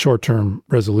brought a short-term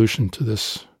resolution to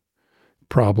this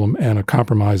problem and a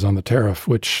compromise on the tariff,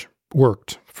 which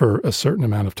worked for a certain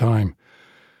amount of time.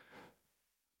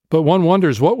 But one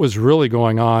wonders what was really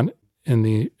going on in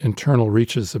the internal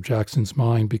reaches of Jackson's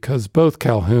mind, because both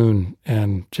Calhoun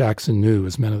and Jackson knew,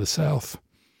 as men of the South,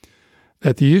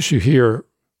 that the issue here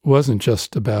wasn't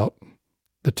just about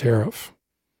the tariff.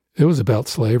 It was about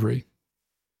slavery.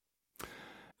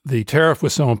 The tariff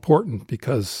was so important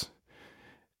because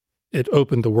it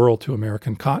opened the world to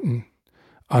American cotton,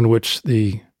 on which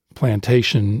the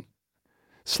plantation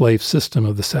slave system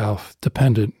of the South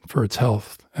depended for its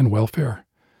health and welfare.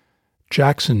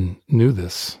 Jackson knew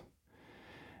this,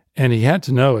 and he had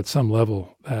to know at some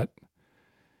level that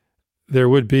there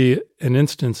would be an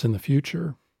instance in the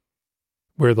future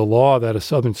where the law that a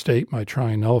Southern state might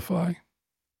try and nullify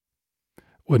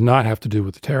would not have to do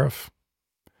with the tariff,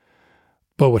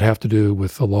 but would have to do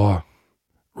with the law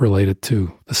related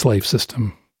to the slave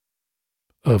system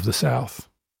of the South.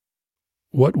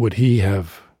 What would he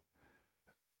have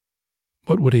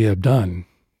done?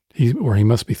 He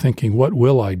must be thinking, what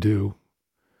will I do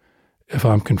if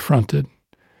I'm confronted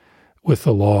with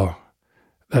a law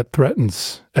that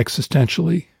threatens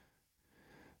existentially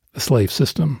the slave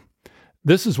system?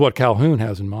 This is what Calhoun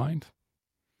has in mind.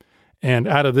 And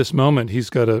out of this moment, he's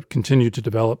got to continue to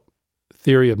develop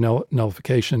theory of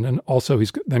nullification, and also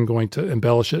he's then going to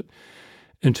embellish it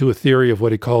into a theory of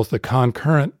what he calls the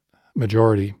concurrent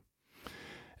majority.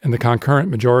 And the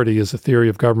concurrent majority is a theory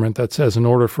of government that says in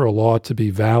order for a law to be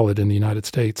valid in the United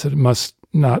States, it must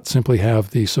not simply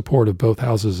have the support of both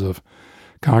houses of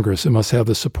Congress, it must have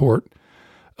the support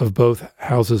of both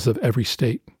houses of every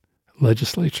state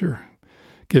legislature,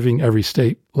 giving every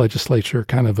state legislature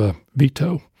kind of a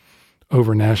veto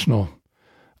over national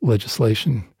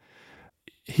legislation.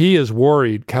 He is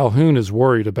worried, Calhoun is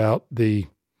worried about the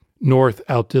North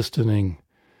outdistancing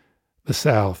the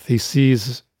South. He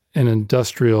sees an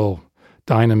industrial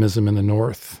dynamism in the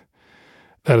North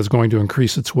that is going to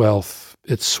increase its wealth,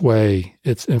 its sway,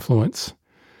 its influence.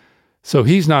 So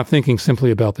he's not thinking simply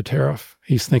about the tariff.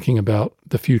 He's thinking about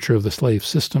the future of the slave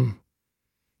system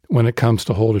when it comes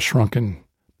to hold a shrunken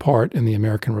part in the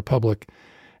American Republic.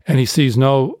 And he sees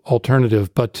no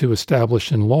alternative but to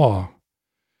establish in law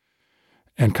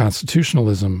and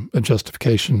constitutionalism a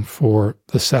justification for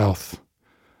the South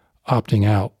opting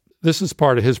out. This is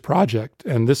part of his project,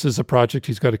 and this is a project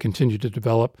he's got to continue to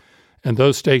develop. And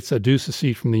those states that do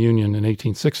secede from the Union in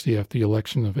 1860 after the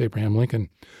election of Abraham Lincoln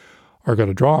are going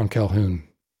to draw on Calhoun.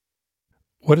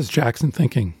 What is Jackson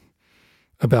thinking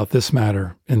about this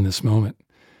matter in this moment?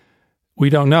 We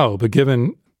don't know, but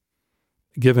given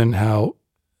how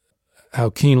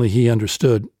keenly he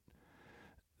understood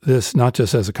this, not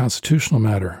just as a constitutional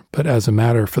matter, but as a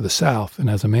matter for the South and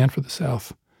as a man for the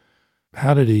South,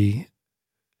 how did he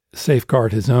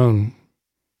safeguard his own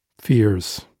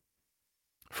fears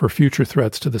for future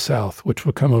threats to the South, which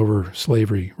would come over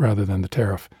slavery rather than the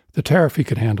tariff? The tariff he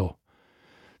could handle.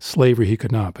 Slavery he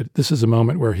could not. But this is a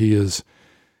moment where he is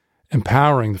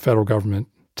empowering the federal government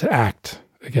to act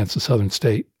against a Southern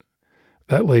state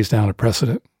that lays down a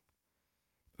precedent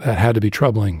that had to be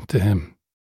troubling to him.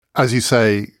 As you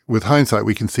say, with hindsight,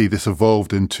 we can see this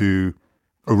evolved into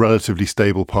a relatively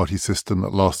stable party system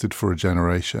that lasted for a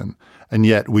generation. And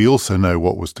yet we also know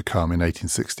what was to come in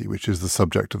 1860, which is the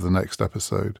subject of the next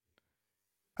episode.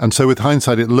 And so with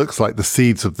hindsight, it looks like the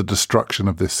seeds of the destruction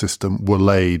of this system were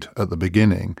laid at the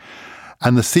beginning.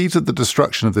 And the seeds of the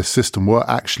destruction of this system were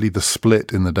actually the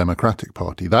split in the Democratic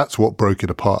Party. That's what broke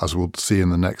it apart, as we'll see in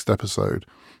the next episode.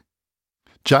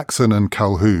 Jackson and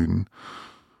Calhoun,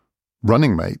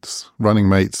 running mates in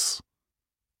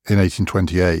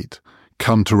 1828,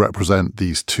 come to represent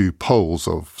these two poles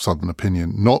of Southern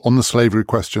opinion, not on the slavery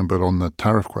question, but on the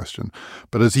tariff question.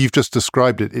 But as you've just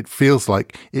described it, it feels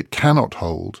like it cannot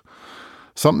hold.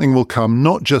 Something will come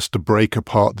not just to break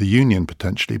apart the Union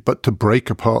potentially, but to break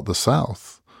apart the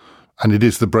South. And it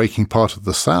is the breaking part of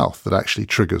the South that actually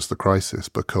triggers the crisis,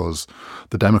 because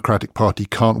the Democratic Party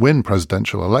can't win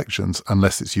presidential elections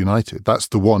unless it's united. That's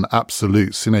the one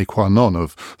absolute sine qua non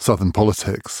of Southern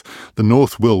politics. The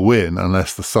North will win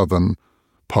unless the Southern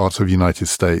part of the United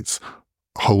States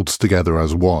holds together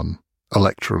as one,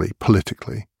 electorally,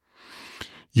 politically.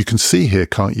 You can see here,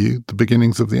 can't you, the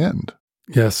beginnings of the end?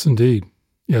 Yes, indeed.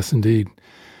 Yes, indeed.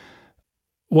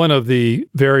 One of the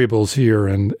variables here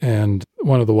and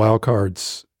one of the wild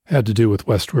cards had to do with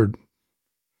westward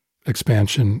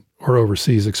expansion or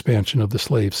overseas expansion of the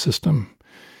slave system.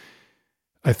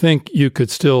 I think you could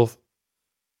still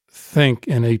think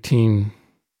in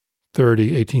 1830,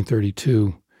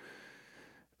 1832,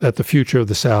 that the future of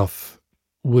the South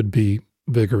would be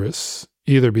vigorous,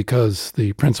 either because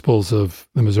the principles of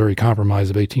the Missouri Compromise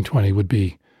of 1820 would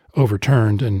be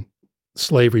overturned and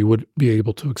slavery would be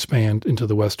able to expand into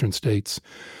the western states,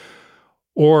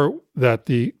 or that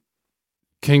the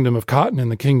kingdom of cotton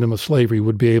and the kingdom of slavery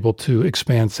would be able to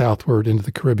expand southward into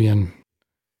the Caribbean,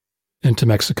 into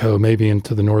Mexico, maybe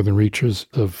into the northern reaches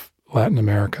of Latin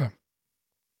America.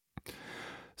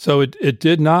 So it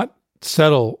did not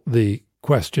settle the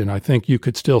question. I think you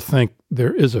could still think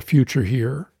there is a future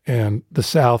here and the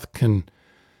South can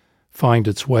find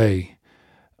its way.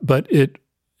 But it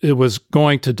was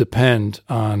going to depend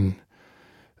on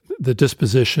the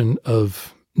disposition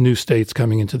of new states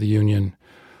coming into the Union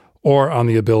or on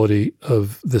the ability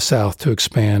of the South to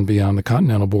expand beyond the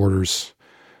continental borders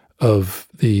of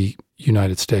the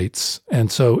United States.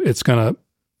 And so it's going to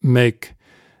make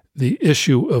the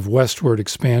issue of westward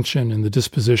expansion and the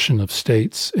disposition of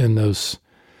states in those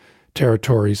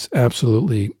territories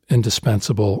absolutely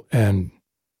indispensable and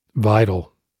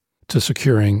vital to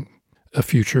securing a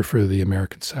future for the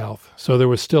American South. So there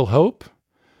was still hope.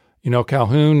 You know,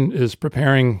 Calhoun is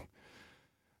preparing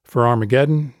for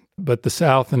Armageddon, but the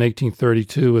South in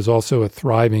 1832 is also a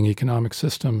thriving economic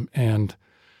system, and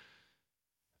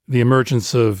the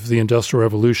emergence of the Industrial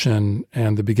Revolution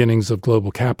and the beginnings of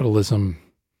global capitalism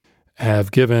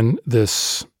have given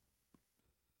this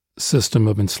system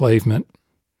of enslavement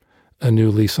a new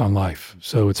lease on life.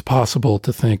 So it's possible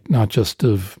to think not just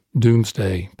of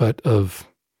doomsday, but of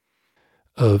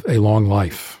a long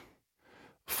life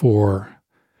for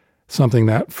something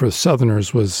that for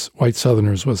white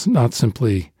Southerners was not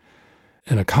simply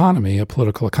an economy, a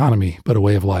political economy, but a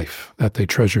way of life that they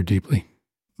treasured deeply.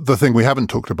 The thing we haven't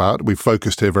talked about, we've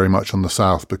focused here very much on the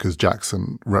South because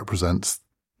Jackson represents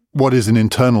what is an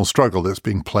internal struggle that's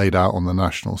being played out on the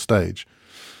national stage.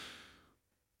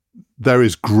 There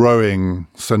is growing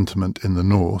sentiment in the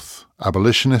North,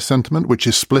 abolitionist sentiment, which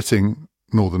is splitting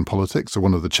Northern politics. So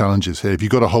one of the challenges here, if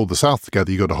you've got to hold the South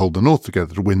together, you've got to hold the North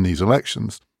together to win these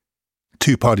elections.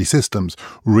 Two-party systems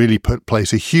really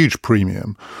place a huge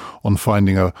premium on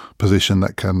finding a position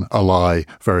that can ally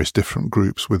various different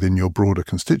groups within your broader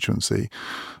constituency.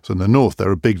 So in the North, there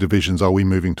are big divisions. Are we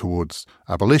moving towards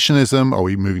abolitionism? Are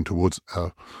we moving towards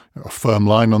a firm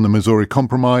line on the Missouri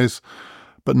Compromise?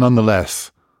 But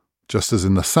nonetheless, just as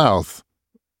in the South,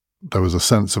 there was a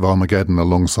sense of Armageddon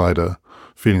alongside a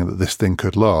feeling that this thing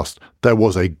could last. There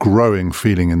was a growing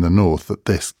feeling in the North that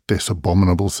this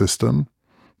abominable system,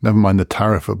 never mind the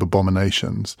tariff of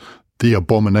abominations, the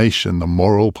abomination, the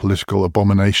moral, political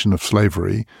abomination of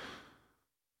slavery,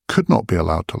 could not be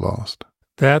allowed to last.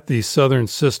 That the Southern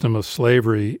system of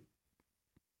slavery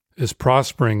is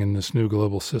prospering in this new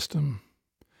global system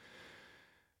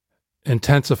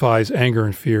intensifies anger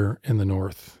and fear in the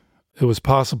North. It was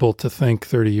possible to think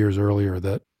 30 years earlier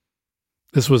that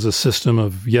this was a system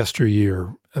of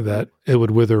yesteryear, that it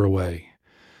would wither away.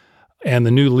 And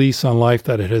the new lease on life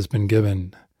that it has been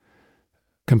given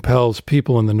compels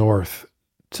people in the North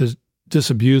to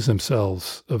disabuse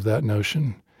themselves of that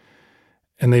notion.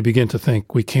 And they begin to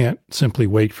think we can't simply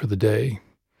wait for the day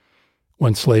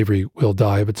when slavery will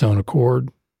die of its own accord.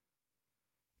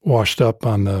 washed up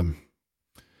on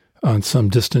some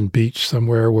distant beach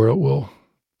somewhere where it will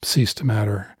cease to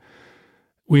matter.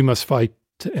 We must fight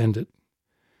to end it.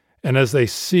 And as they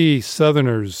see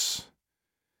Southerners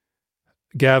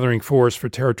gathering force for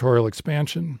territorial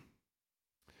expansion,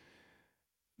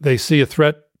 they see a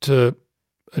threat to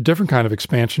a different kind of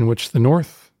expansion, which the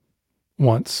North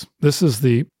wants. This is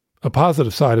a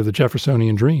positive side of the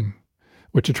Jeffersonian dream,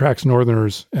 which attracts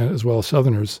Northerners as well as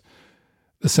Southerners,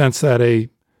 the sense that a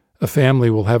family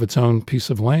will have its own piece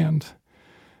of land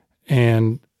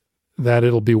and that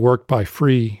it'll be worked by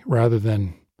free rather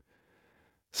than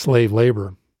slave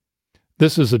labor.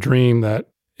 This is a dream that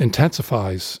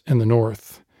intensifies in the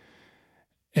North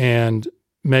and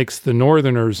makes the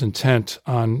Northerners intent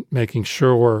on making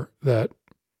sure that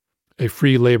a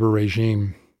free labor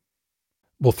regime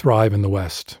will thrive in the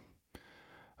West.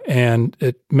 And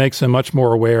it makes them much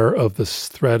more aware of this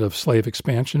threat of slave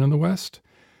expansion in the West.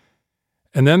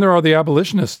 And then there are the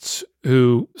abolitionists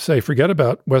who say, forget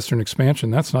about Western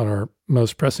expansion. That's not our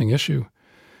most pressing issue.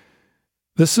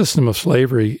 This system of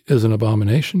slavery is an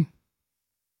abomination,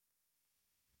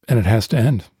 and it has to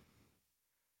end.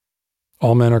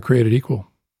 All men are created equal.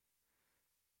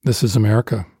 This is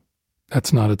America.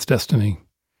 That's not its destiny.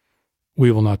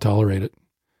 We will not tolerate it.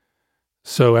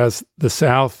 So as the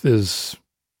South is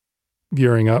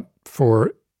gearing up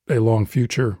for a long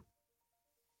future,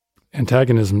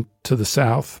 antagonism to the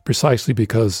South, precisely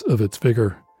because of its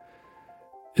vigor,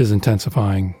 is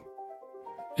intensifying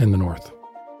in the North.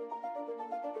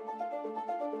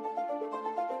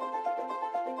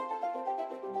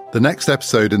 The next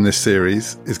episode in this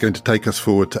series is going to take us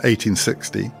forward to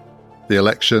 1860, the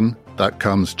election that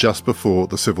comes just before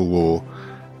the Civil War,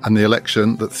 and the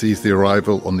election that sees the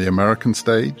arrival on the American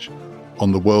stage,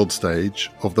 on the world stage,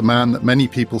 of the man that many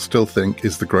people still think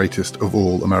is the greatest of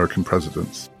all American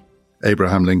presidents,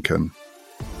 Abraham Lincoln.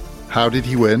 How did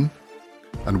he win,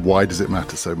 and why does it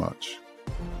matter so much?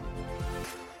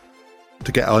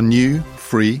 To get our new,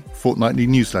 free, fortnightly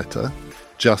newsletter,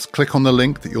 just click on the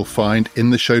link that you'll find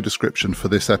in the show description for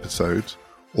this episode,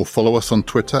 or follow us on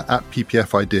Twitter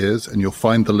 @PPFideas, and you'll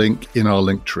find the link in our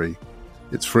link tree.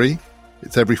 It's free,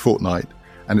 it's every fortnight,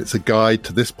 and it's a guide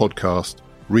to this podcast,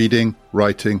 reading,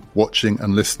 writing, watching,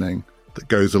 and listening that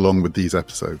goes along with these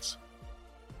episodes.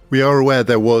 We are aware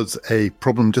there was a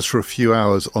problem just for a few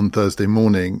hours on Thursday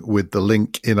morning with the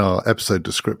link in our episode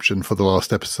description for the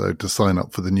last episode to sign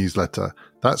up for the newsletter.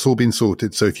 That's all been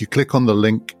sorted, so if you click on the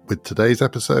link with today's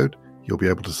episode, you'll be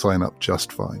able to sign up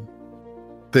just fine.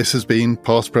 This has been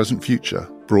Past, Present, Future,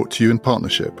 brought to you in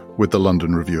partnership with the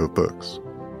London Review of Books.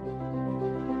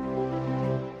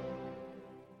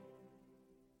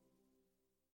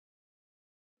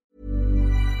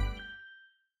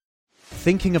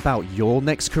 Thinking about your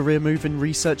next career move in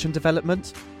research and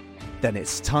development? Then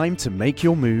it's time to make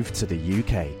your move to the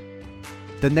UK.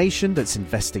 The nation that's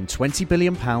investing £20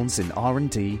 billion in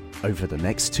R&D over the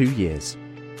next 2 years.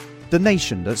 The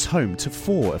nation that's home to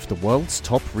 4 of the world's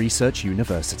top research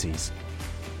universities.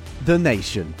 The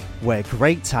nation where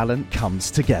great talent comes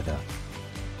together.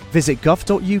 Visit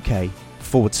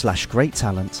gov.uk/great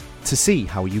talent to see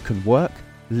how you can work,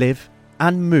 live,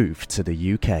 and move to the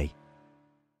UK.